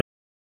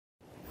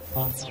You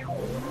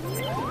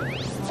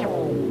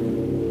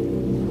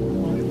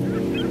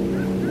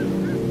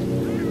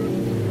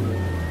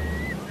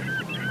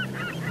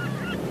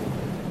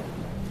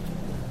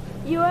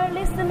are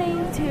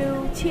listening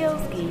to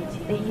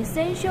Chillsky, the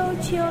essential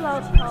chill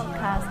out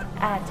podcast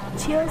at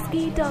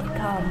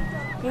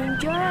chillsky.com.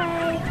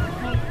 Enjoy!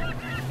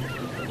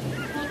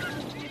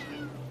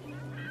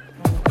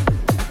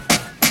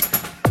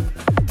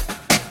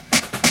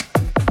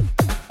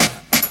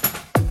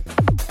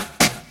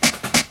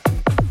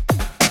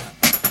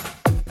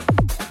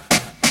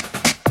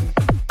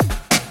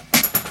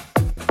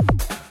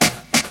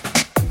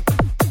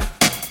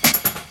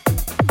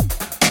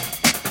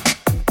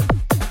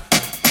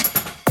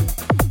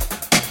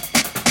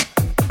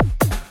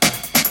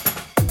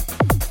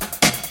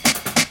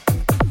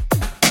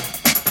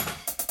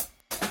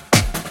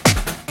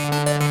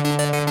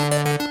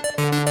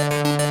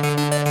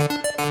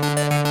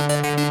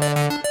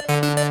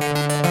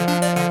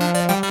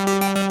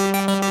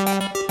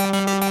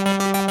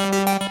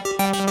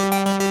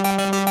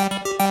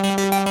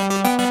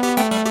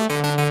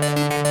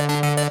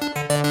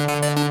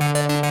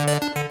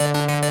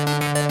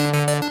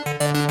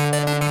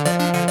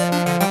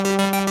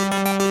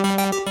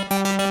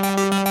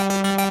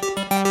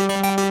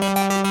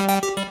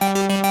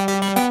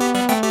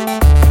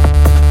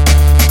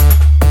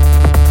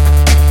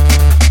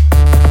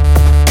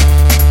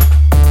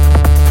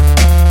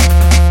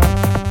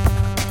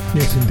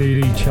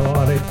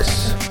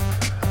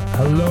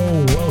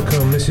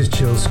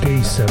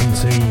 Chillsky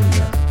 17.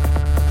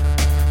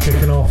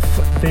 Kicking off,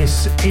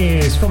 this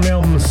is from the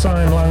album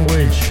Sign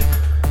Language.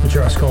 The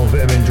track's called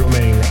Vitamin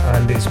Drumming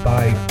and it's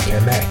by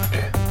Kemek.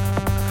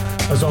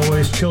 As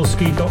always,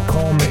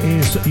 chillsky.com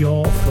is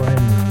your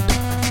friend.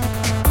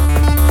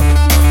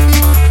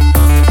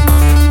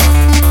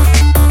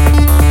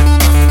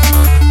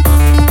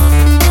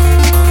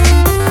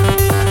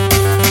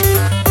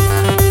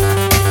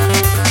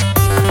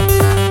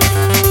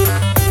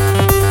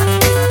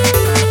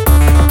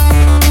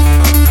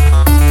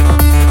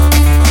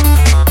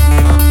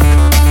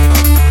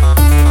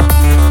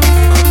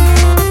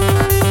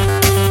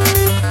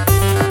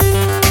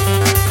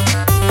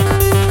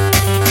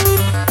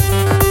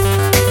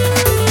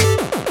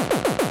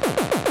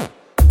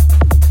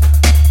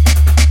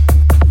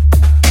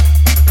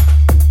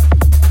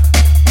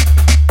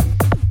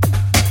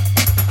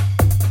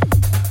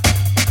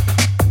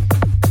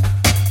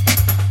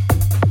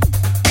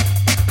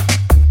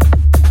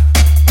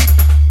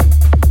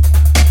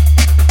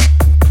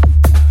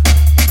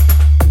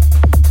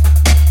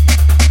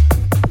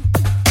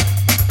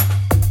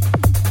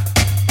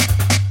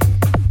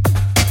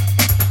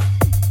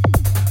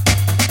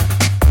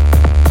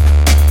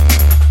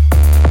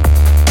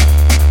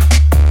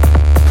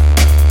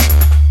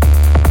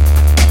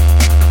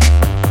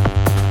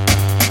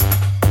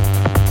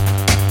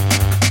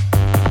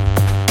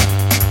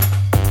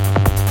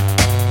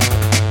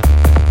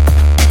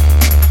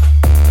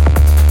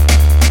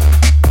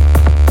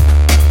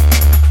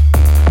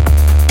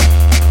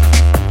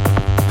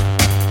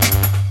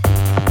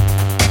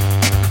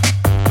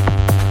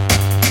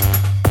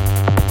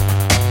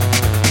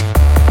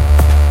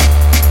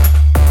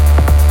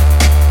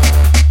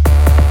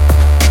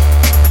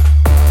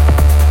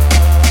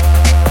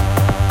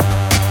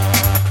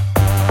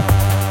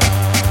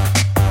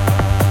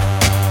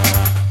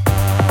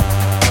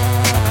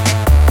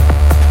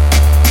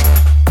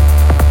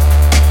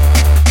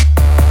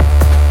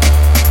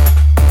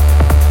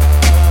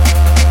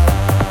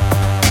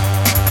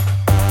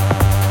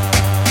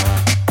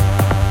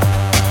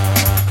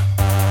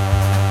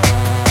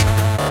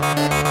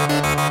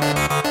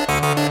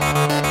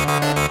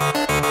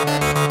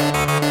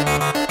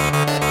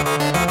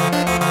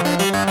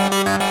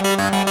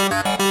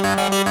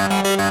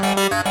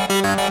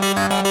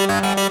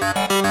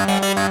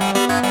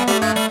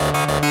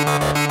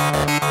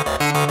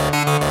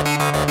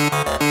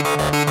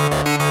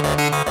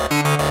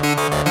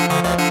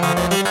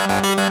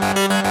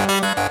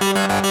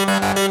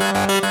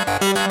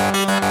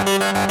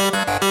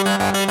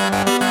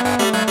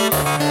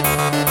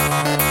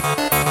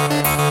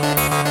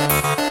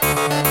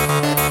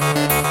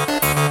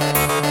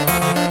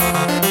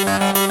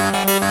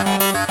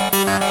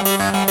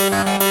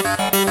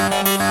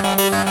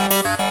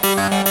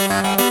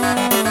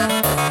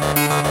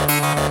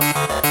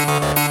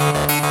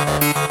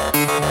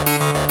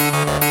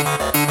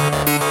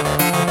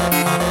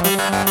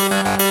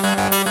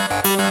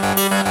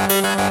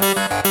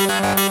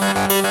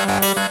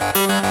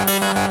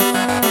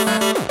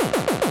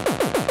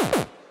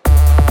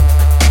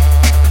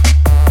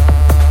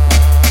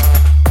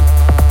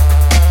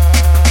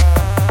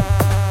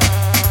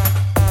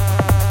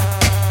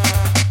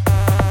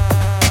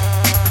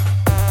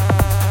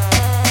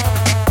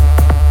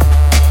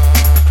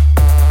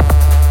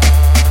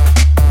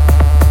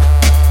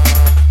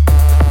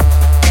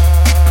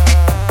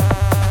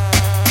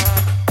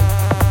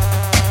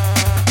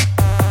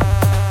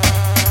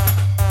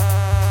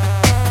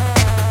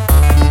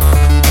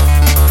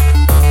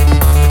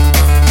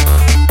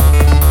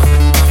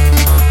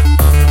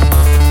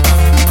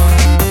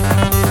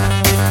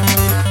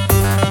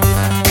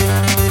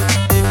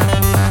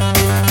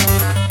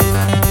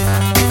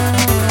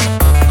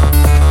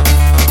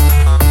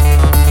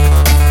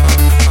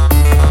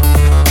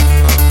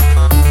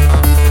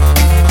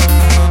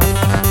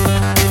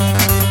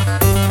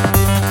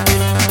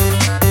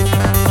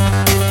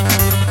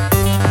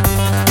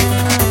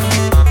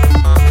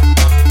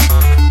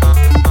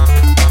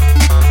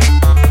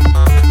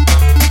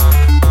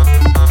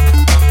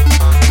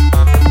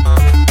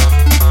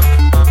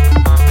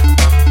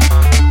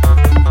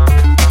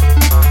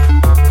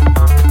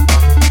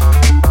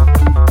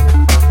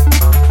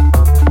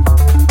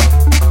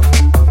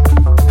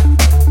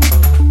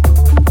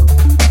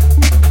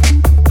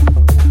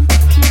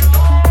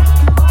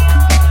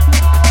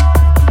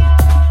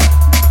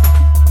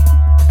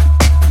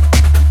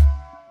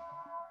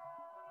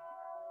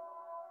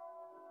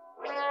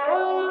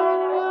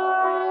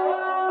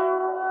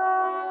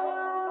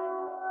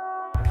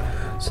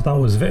 So that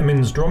was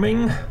Vitamin's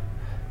drumming.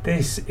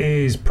 This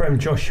is Prem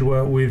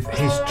Joshua with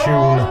his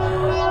tune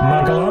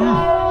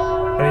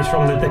Magalam, and it's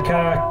from the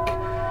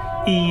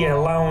Dakar E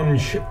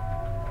Lounge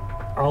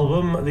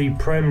album, the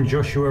Prem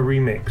Joshua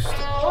remixed.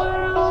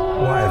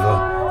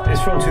 Whatever.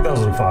 It's from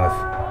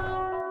 2005.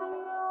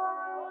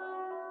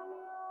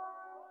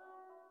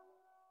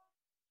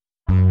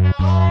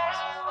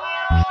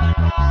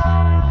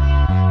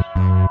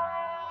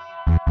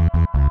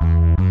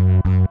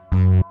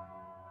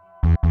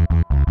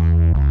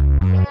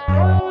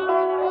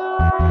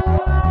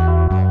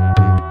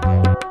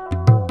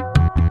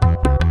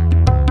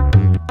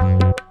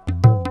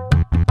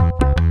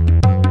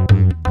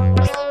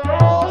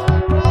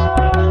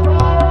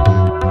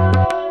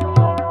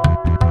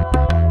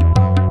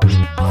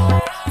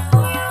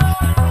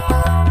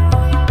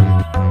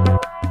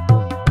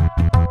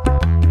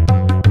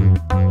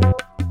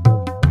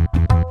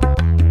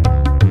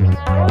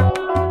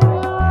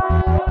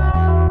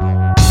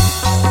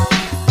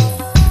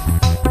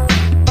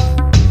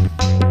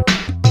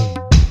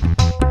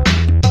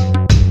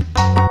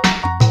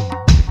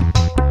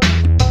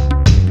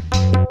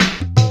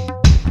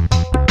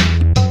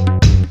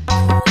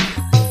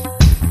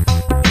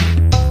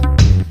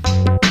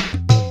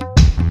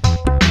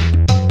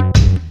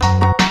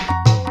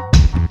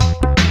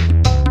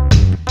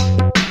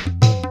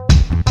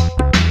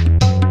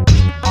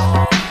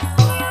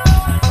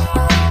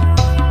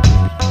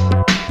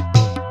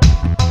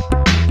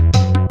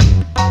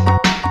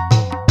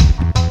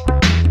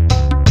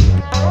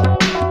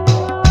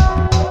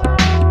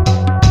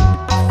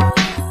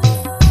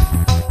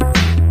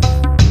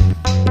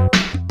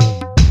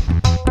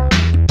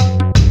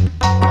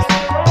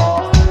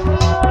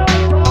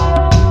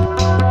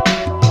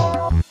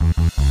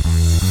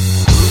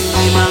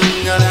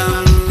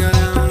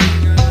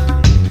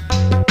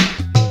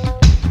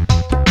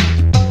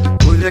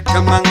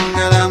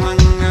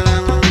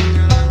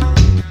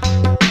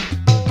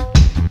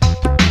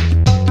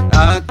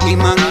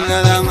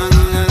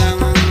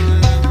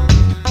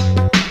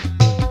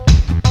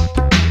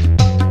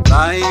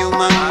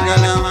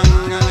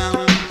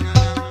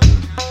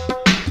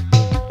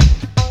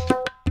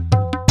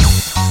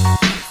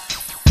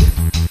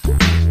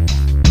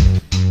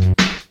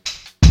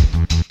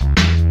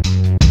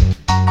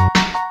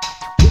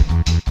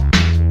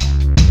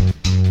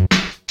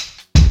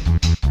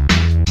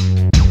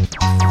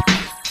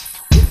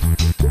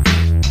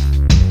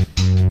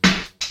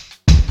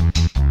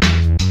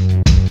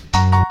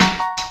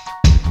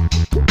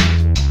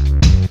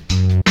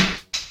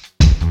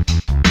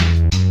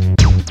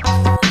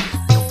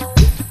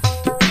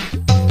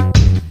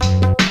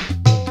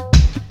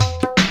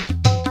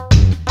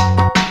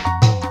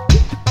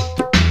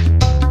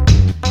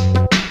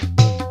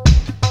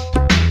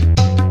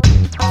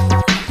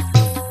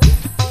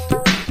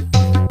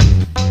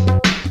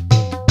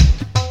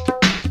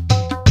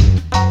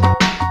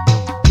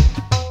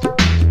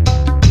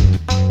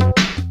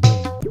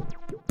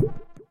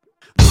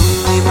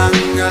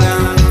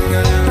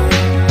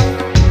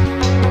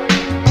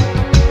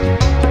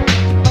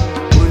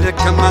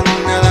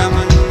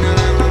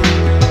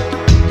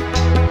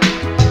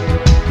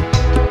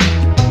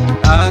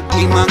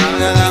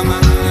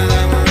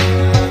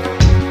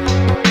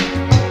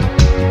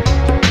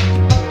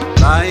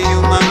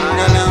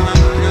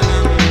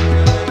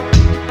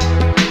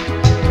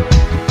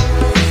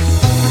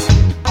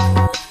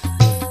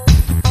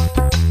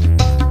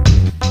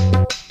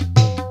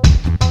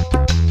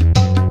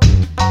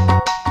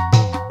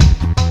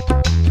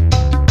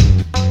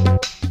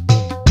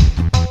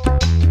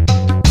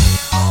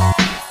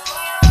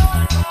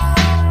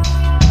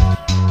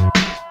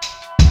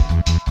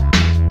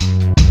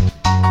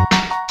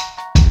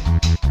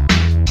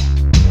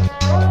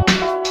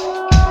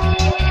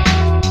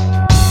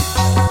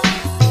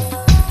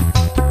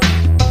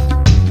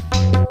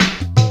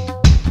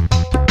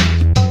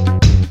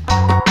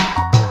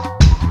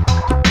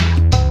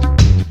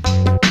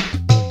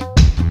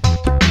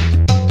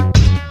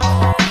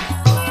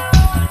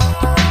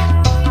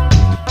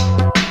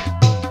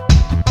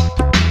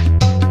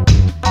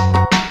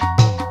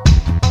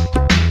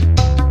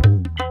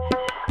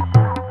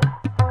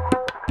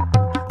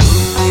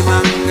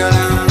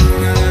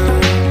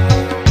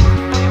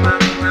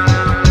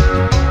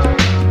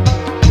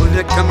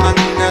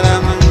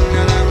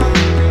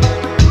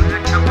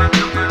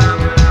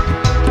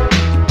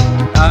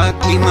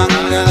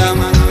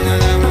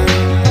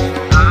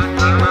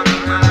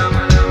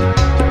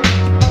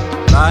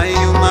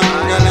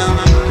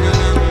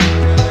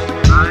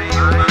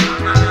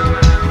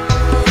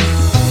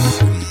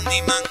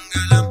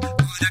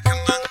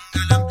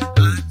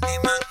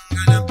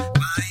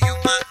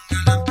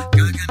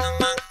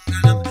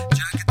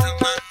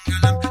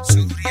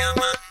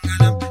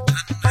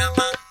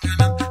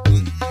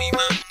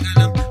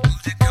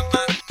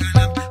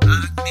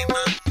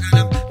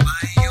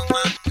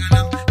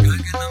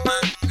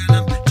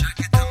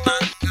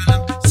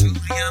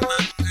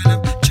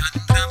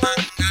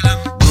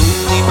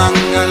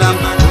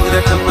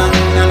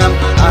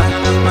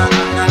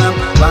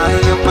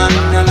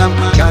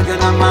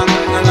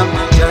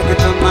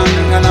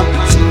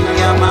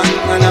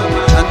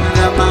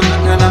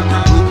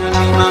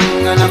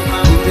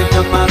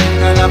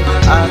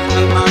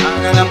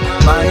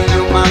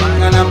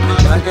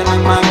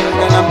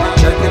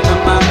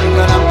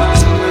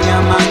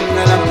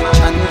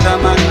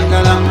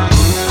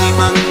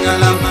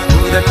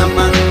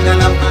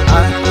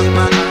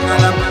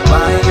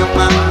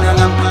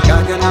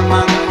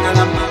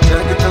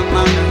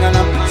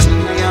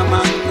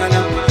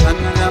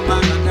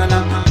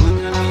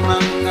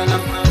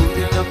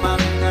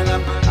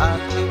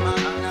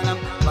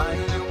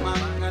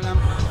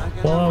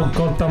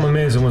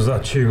 amazing was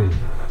that tune?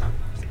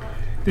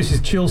 This is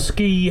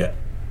Chillsky,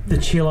 the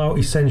Chill Out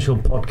Essential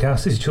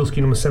podcast. This is Chillsky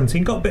number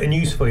 17. Got a bit of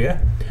news for you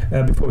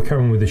before we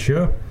carry on with the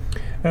show.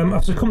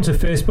 I've come to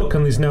Facebook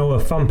and there's now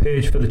a fan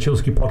page for the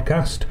Chillsky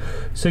podcast.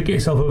 So get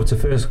yourself over to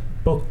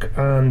Facebook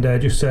and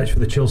just search for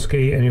the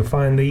Chillsky and you'll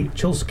find the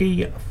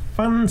Chillsky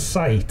fan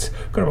site.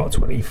 Got about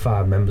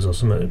 25 members or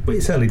something, but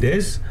it's early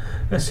days.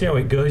 Let's see how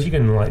it goes. You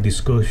can like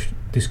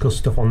discuss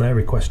stuff on there,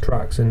 request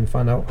tracks and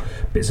find out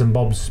bits and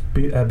bobs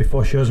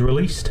before shows are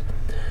released.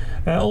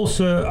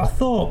 Also, I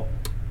thought,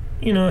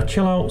 you know,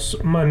 chill out's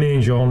my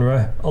main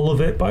genre. I love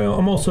it, but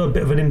I'm also a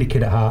bit of an indie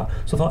kid at heart.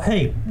 So I thought,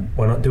 hey,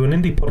 why not do an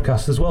indie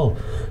podcast as well?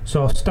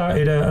 So I've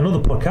started another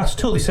podcast,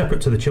 totally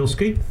separate to the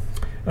Chillsky,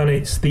 and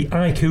it's the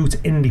iCoot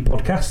Indie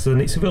Podcast, and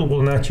it's available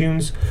on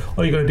iTunes.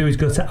 All you got to do is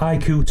go to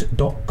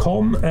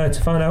iCoot.com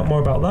to find out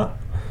more about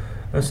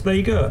that. So there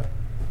you go.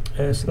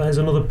 So there's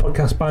another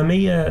podcast by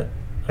me, an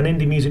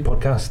indie music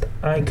podcast,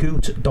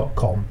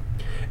 iCoot.com.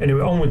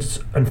 Anyway, onwards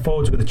and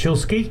forwards with the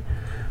Chillsky,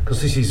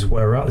 because this is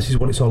where we're at, this is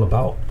what it's all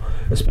about,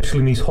 especially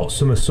in these hot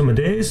summer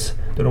days.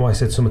 Don't know why I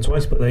said summer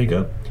twice, but there you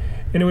go.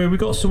 Anyway, we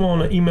got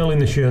someone emailing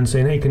the show and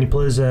saying, hey, can you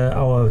play us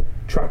our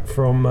track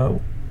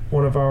from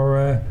one of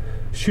our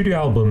studio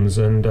albums?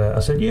 And I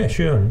said, yeah,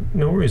 sure,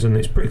 no worries. And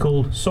it's a pretty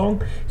cool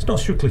song. It's not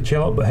strictly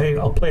chill out, but hey,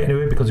 I'll play it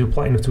anyway because you're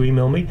polite enough to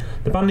email me.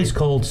 The band is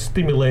called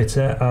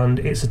Stimulator, and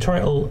it's a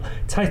title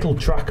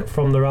track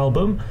from their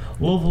album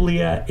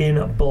Lovelier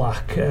in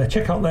Black.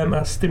 Check out them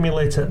at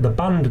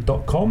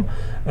stimulatortheband.com.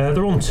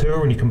 They're on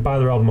tour and you can buy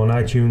their album on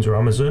iTunes or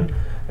Amazon.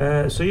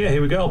 So yeah,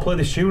 here we go. I'll play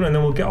this tune and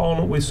then we'll get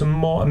on with some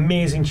more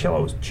amazing chill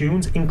out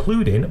tunes,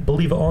 including,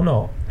 believe it or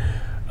not,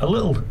 a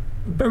little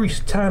very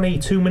tiny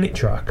 2-minute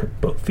track,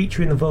 but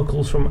featuring the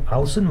vocals from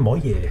Alison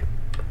Moyet.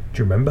 Do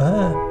you remember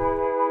her?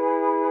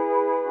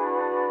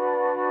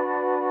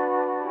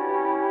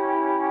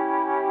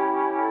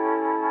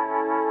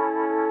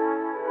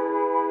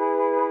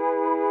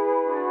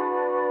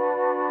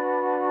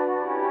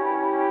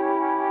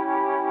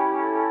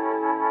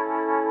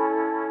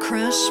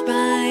 Crushed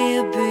by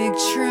a big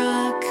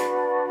truck,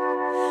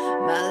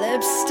 my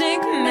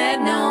lipstick made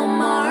no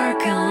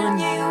mark on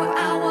you.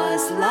 I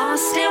was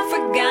lost and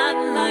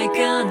forgotten like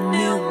a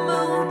new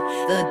moon.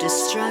 The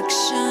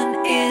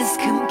destruction is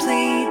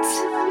complete.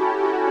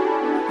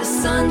 The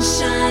sun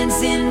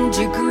shines in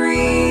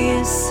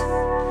degrees.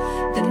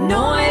 The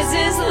noise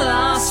is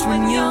lost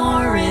when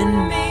you're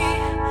in me.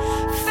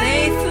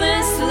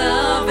 Faithless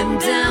love, and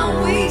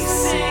down we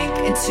sink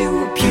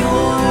into a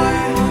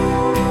pure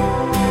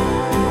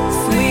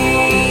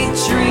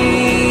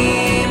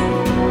dream.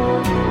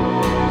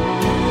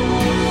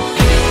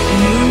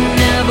 You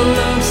never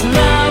looked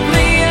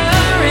lovelier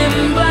in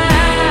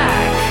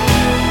black.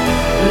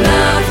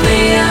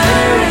 Lovelier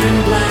in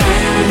black.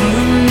 You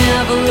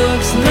never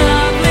looked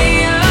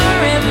lovelier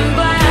in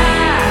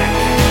black.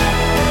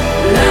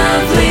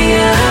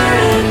 Lovelier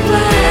in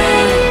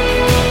black.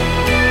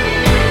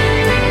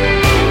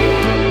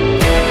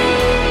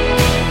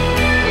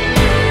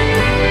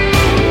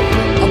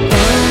 A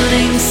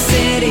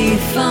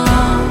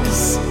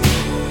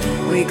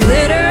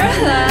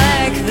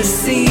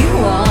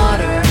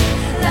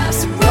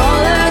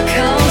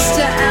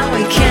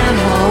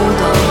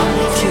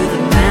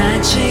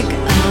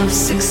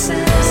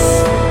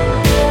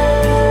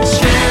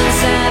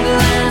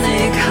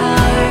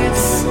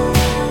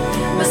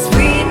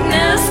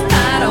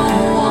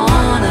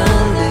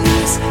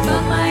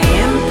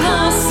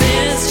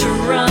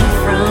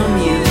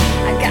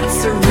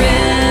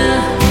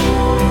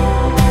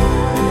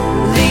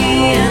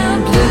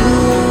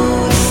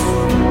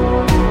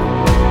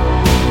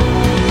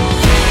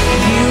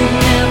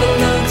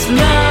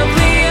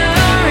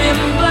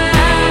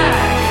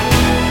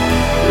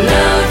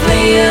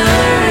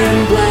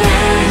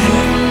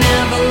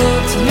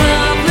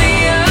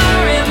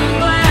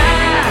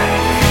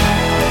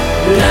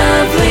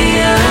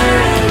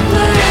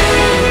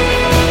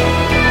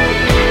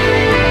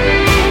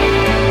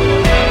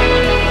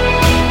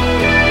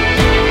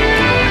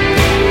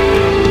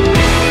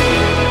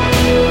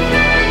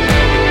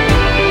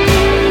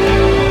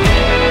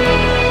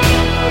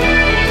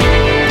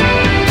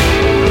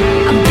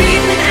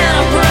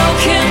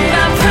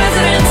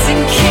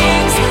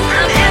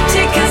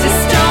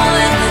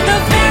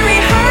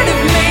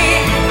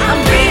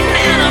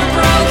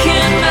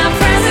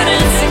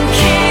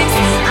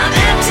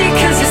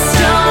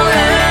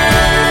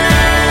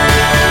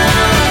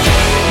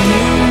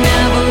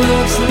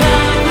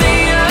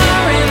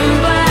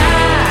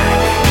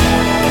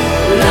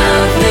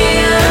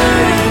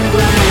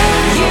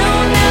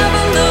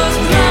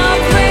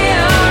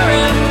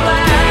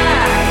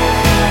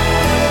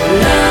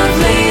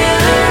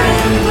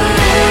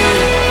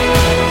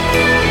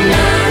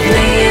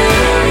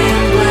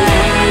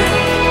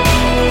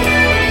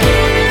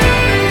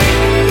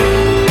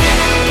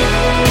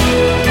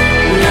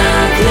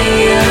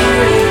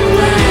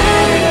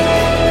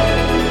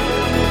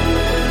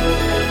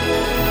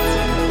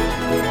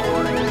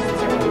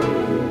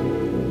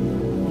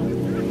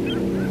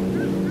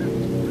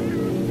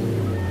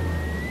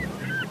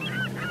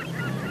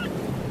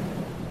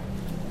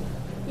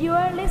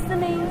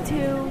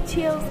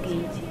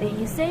Chillsky, the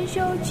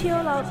essential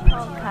chill out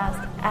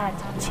podcast at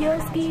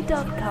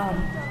chillsky.com.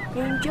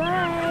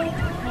 Enjoy!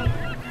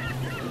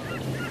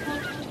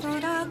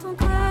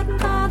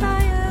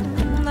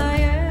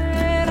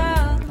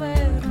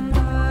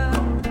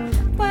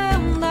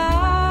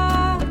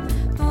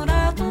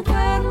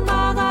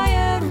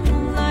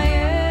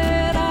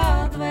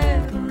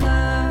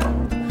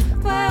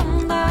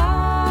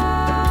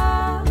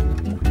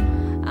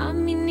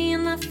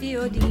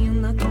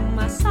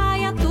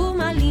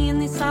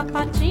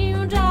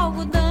 Sapatinho de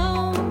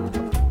algodão,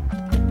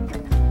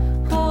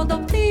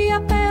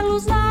 rodopia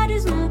pelos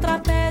ares num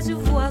trapézio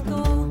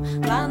voador,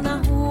 lá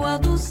na Rua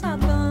do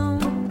Sabão.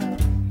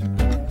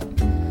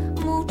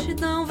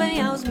 Multidão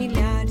vem aos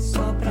milhares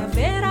só pra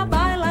ver a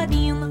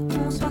bailarina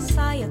com sua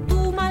saia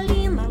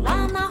turmalina,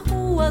 lá na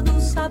Rua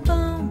do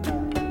Sabão.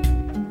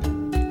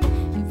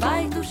 E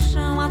vai do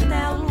chão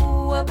até a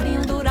lua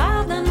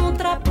pendurada no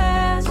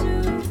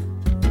trapézio.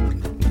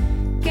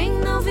 Quem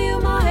não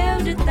viu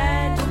morreu de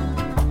tédio.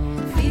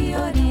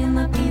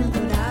 Fiorina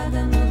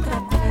pendurada no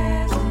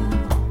trapézio.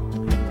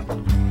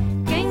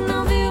 Quem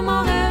não viu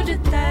morreu de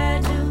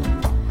tédio.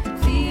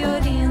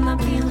 Fiorina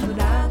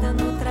pendurada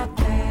no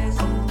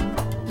trapézio.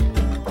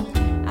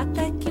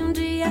 Até que um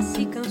dia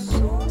se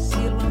cansou, se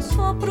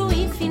lançou pro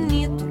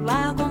infinito,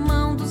 largou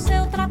mão do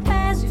seu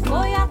trapézio e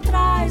foi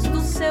atrás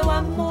do seu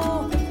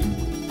amor.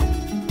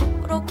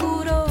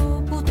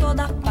 Procurou por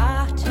toda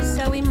parte,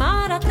 céu e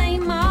mar até em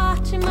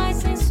Marte, mas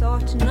sem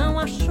sorte não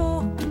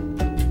achou.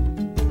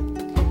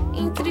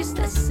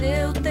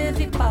 Entristeceu,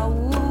 teve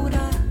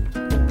paura,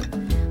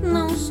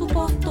 não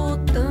suportou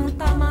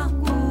tanta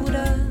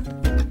amargura.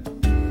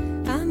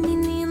 A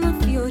menina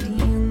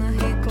Fiorina,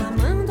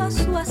 reclamando a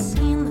sua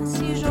sina,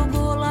 se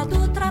jogou lá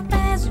do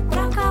trapézio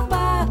pra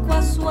acabar com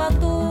a sua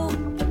dor.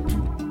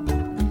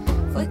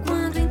 Foi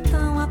quando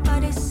então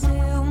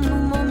apareceu, no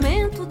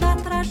momento da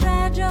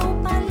tragédia, o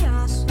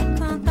palhaço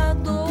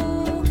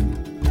cantador.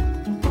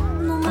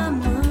 Numa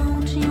mão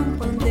tinha um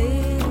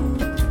pandeiro,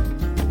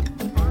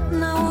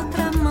 na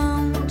outra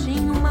mão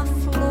tinha uma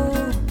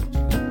flor,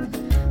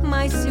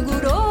 mas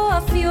segurou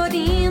a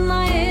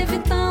Fiorina,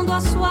 evitando a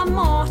sua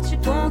morte,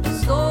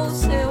 conquistou o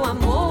seu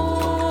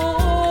amor.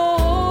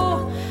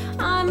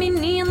 A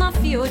menina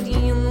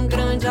Fiorina, um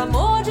grande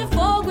amor de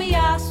fogo e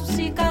aço,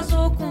 se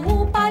casou com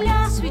o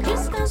palhaço e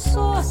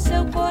descansou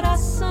seu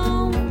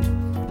coração.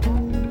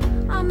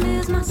 A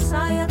mesma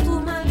saia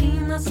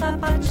turmalina,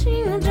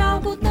 sapatinho de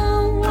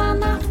algodão, lá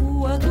na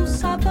Rua do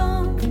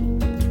Sabão.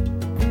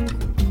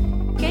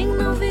 Quem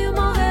não viu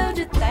morreu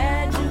de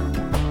tédio.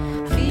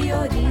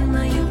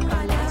 Fiorina e o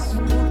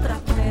palhaço no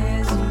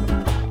trapézio.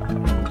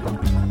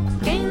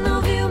 Quem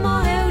não viu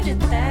morreu de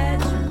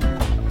tédio.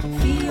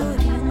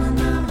 Fiorina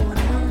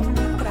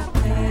namorando no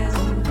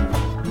trapézio.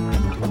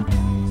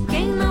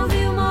 Quem não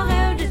viu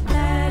morreu de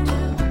tédio.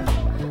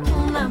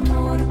 Um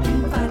namoro com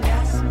um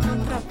palhaço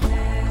no trapézio.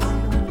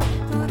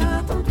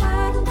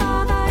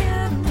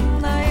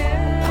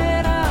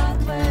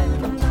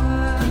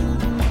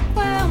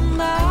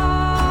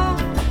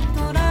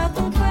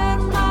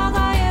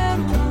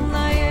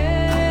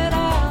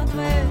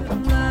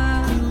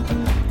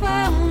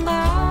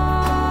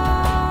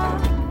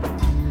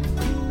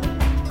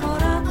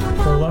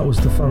 Was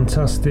the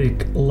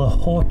fantastic La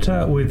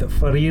Horta with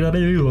Farina.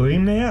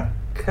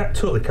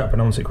 Totally can't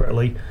pronounce it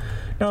correctly.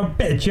 Now a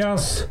bit of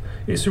jazz.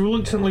 It's a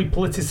reluctantly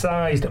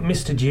politicised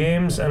Mr.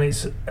 James, and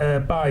it's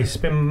by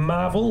Spin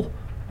Marvel,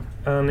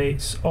 and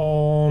it's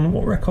on,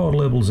 what record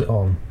label is it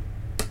on?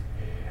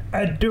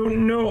 I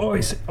don't know. Oh,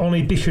 it's on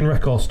Edition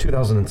Records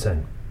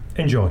 2010.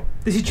 Enjoy.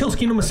 This is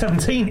Chillsky number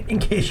 17, in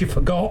case you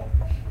forgot.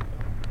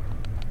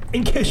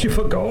 In case you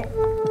forgot.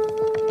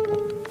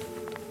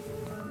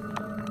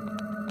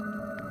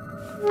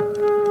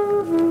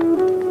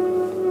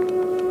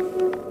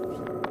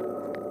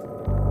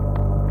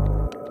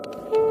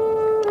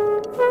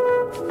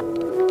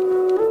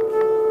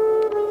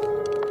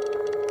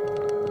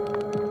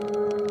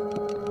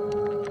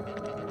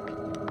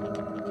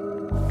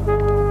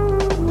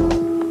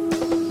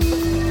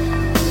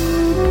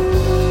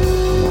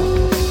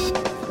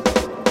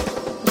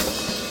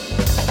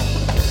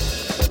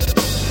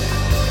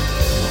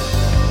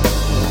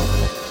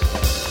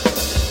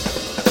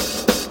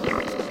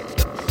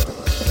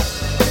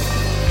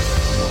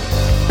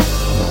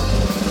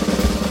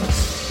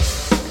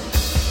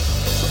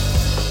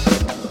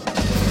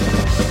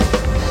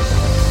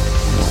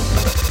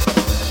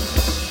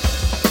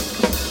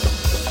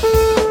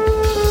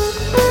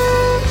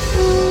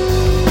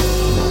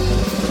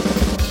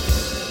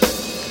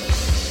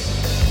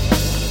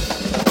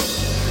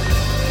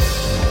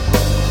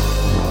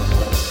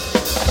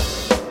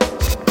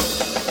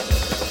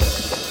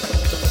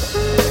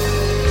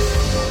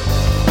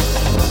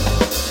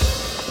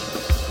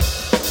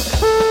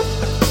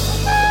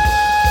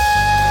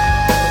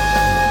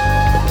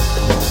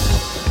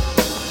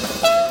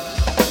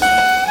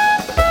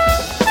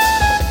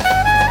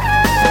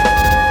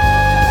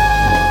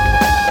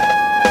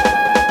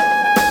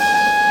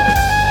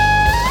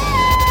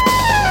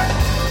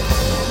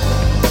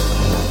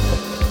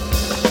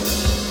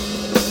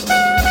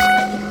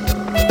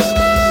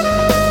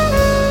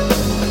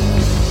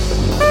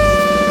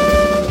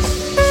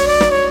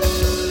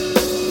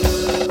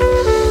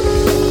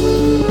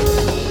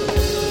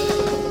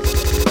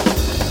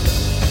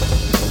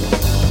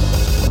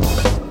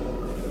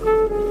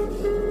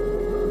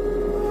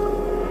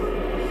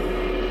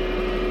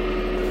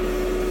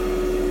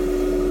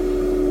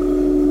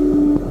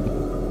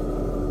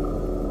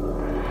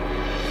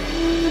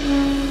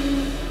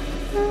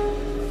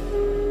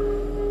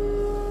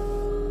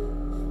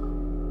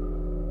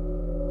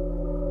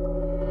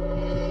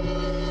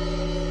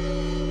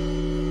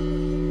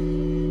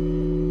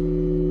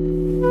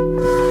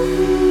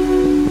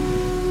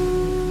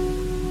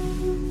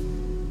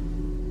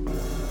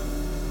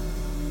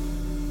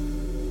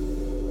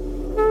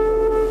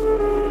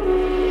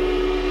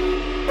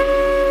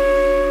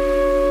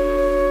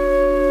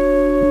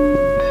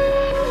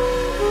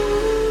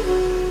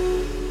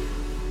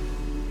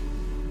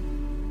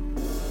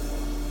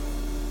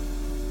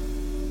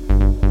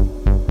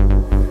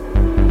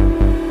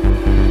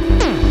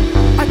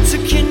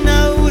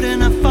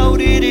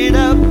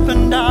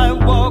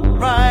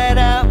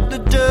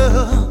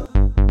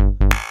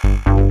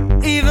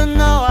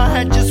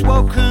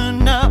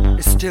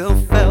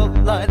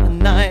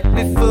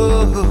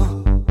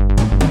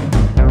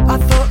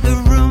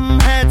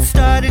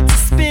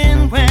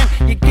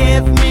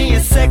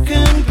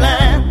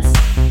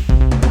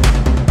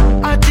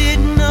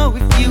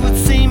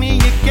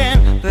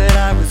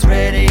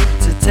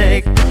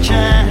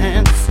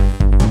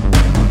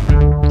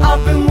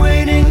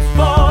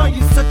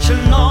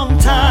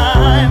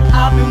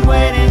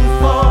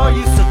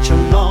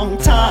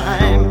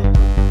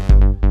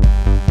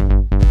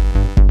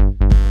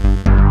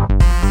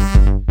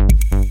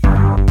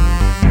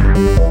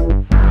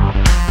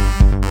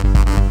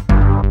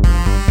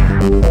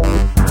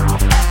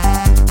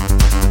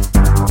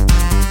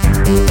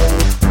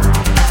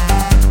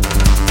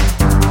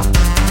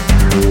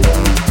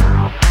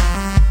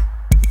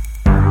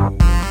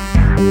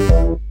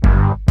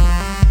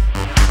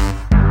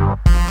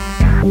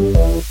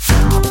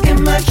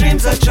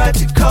 dreams I tried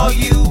to call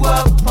you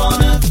up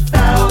on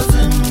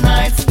 1,000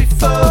 nights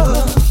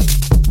before,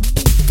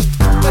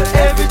 but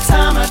every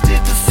time I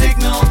did the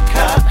signal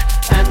cut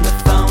and the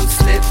phone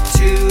slipped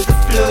to the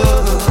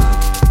floor.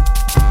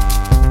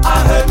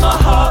 I heard my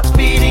heart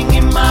beating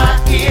in my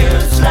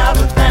ears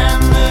louder than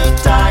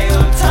the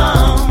dial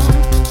tone.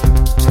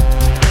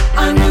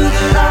 I knew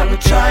that I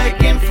would try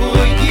again for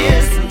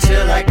years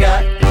until I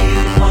got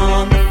you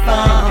on the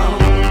phone.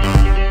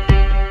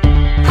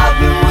 I've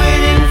been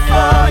waiting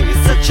for you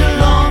such a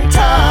long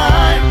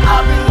time.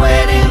 I've been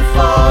waiting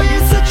for you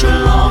such a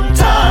long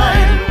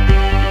time.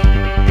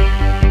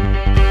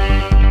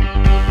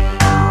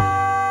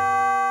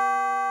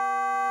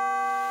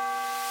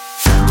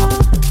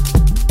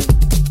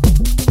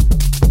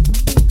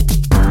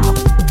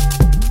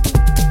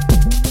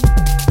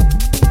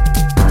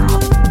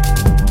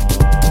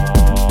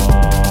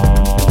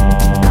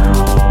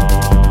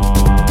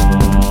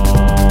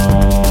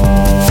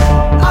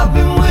 I've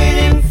been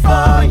waiting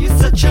for you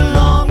such a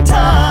long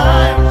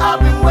time. I've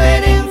been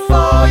waiting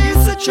for you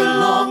such a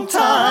long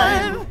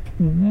time.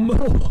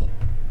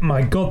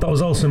 My God, that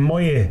was Alison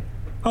Moyer.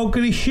 How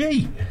good is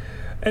she?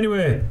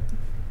 Anyway,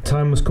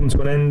 time has come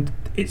to an end.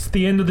 It's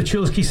the end of the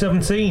Chillsky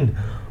 17,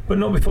 but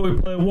not before we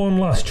play one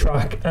last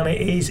track, and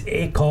it is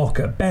a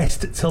corker.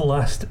 Best to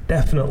last,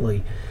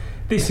 definitely.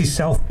 This is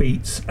South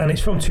Beats, and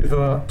it's from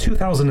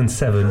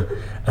 2007,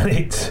 and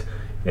it's...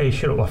 Hey,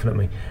 shut up laughing at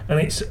me. And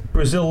it's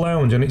Brazil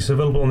Lounge, and it's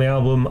available on the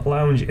album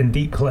Lounge and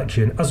Deep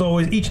Collection. As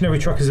always, each and every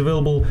track is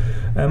available,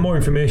 more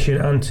information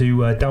and to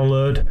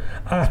download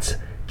at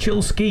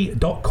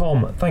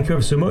chillsky.com. Thank you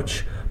ever so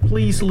much.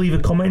 Please leave a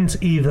comment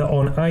either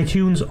on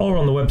iTunes or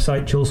on the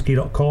website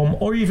chillsky.com,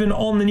 or even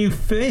on the new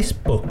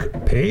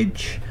Facebook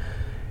page.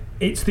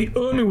 It's the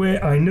only way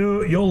I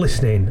know you're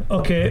listening.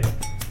 Okay,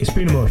 it's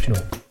been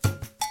emotional.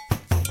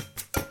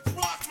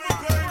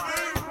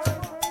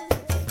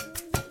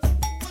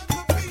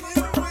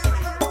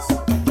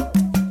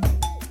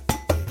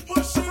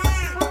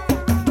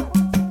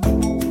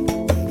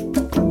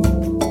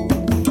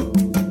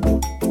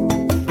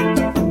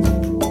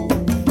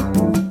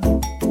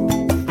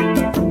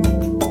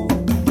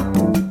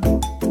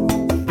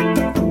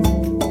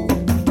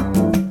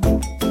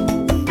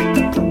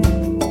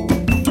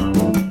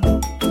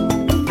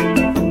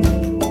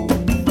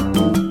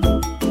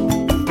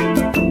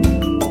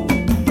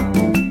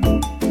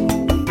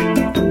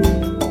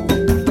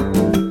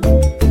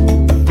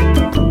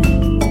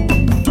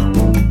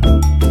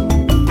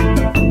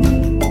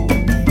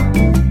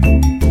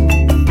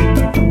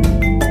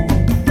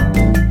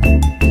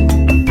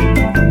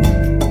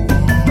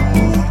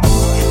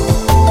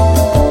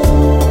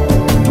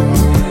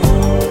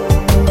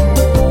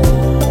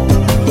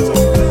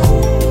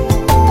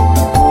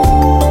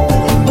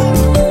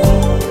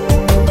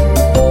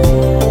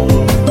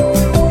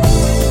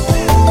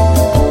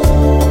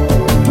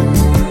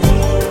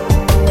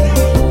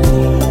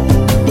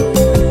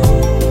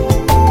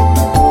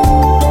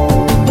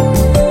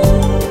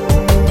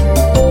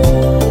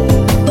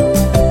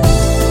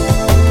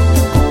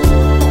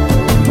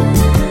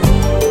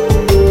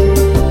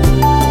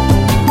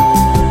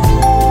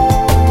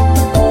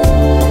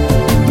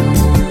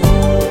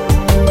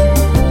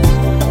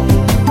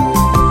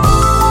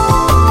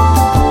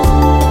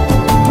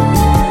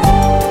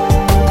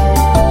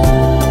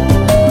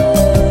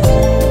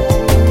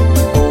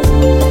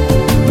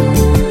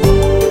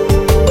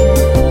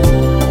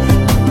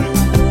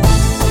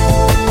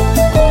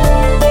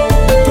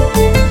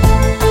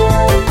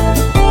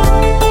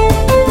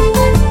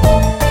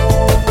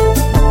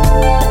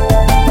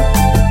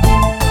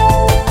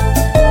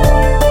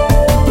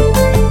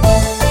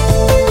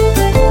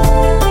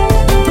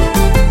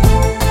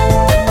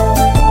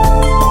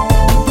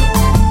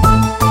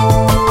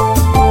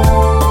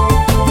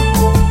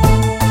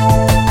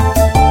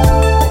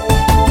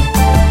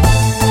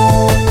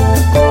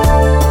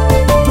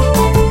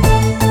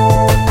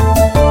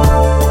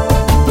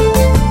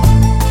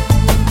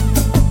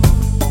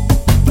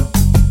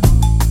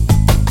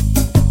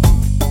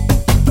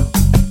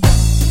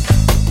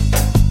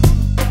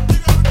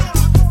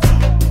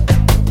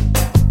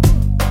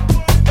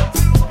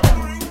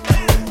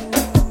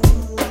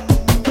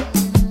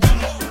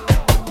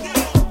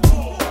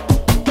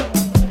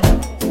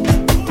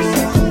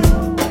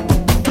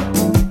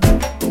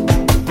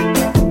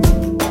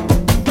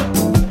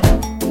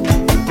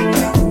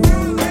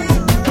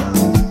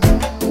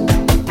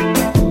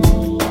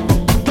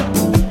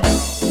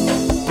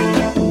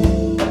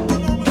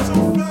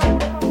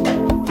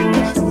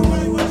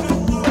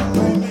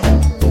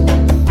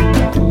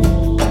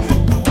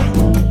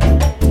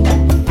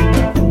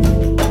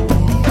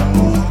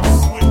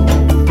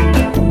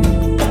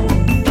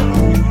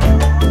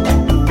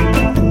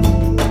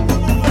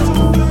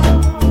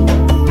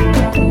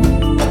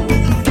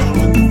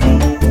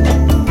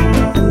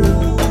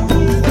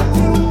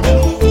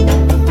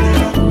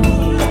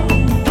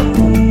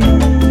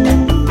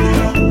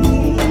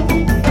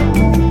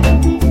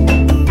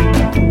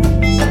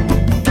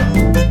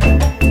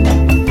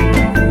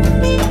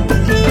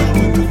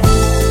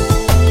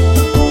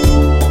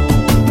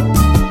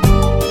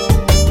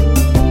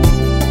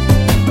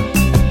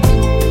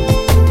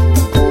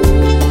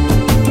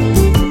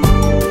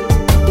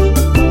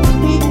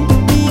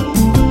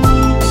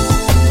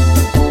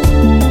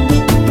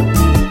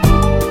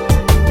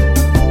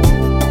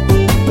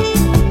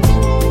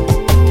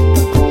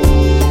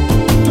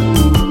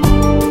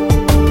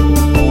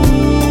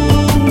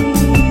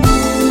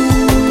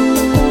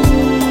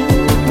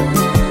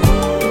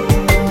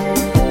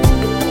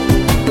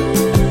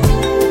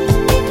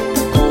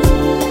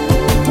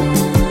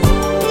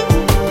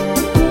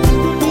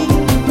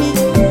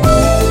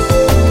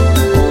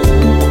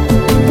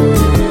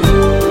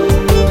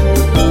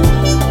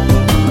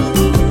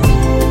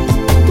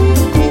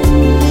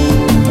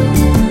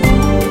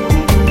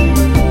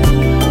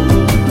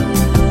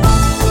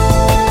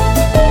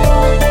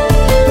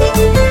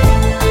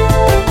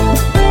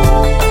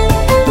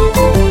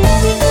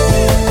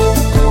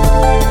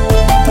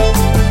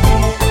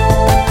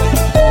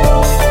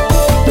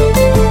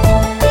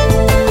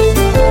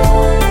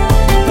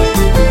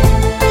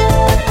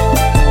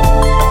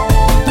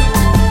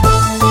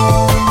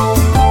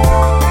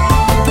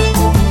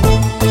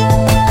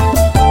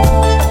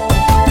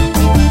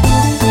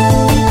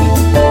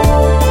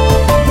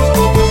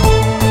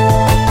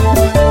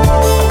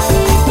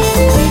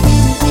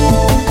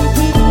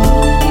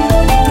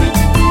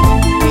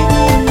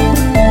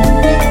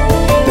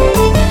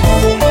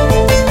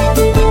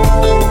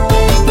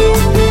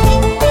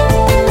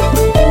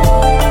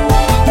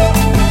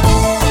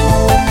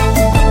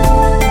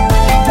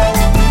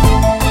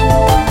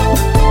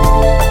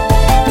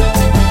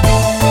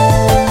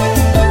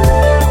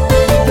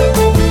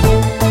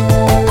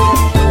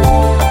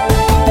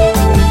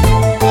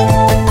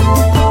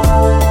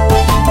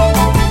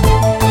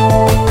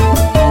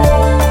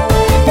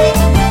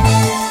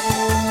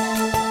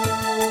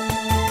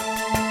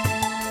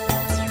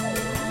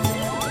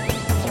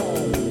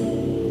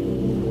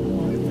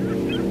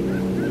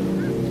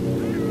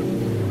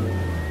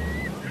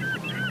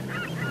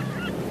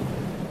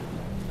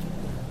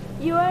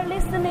 You are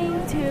listening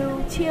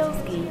to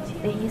Chillsky,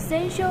 the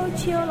essential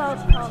chill out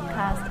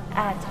podcast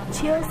at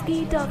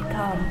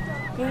chillsky.com.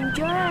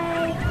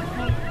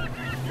 Enjoy!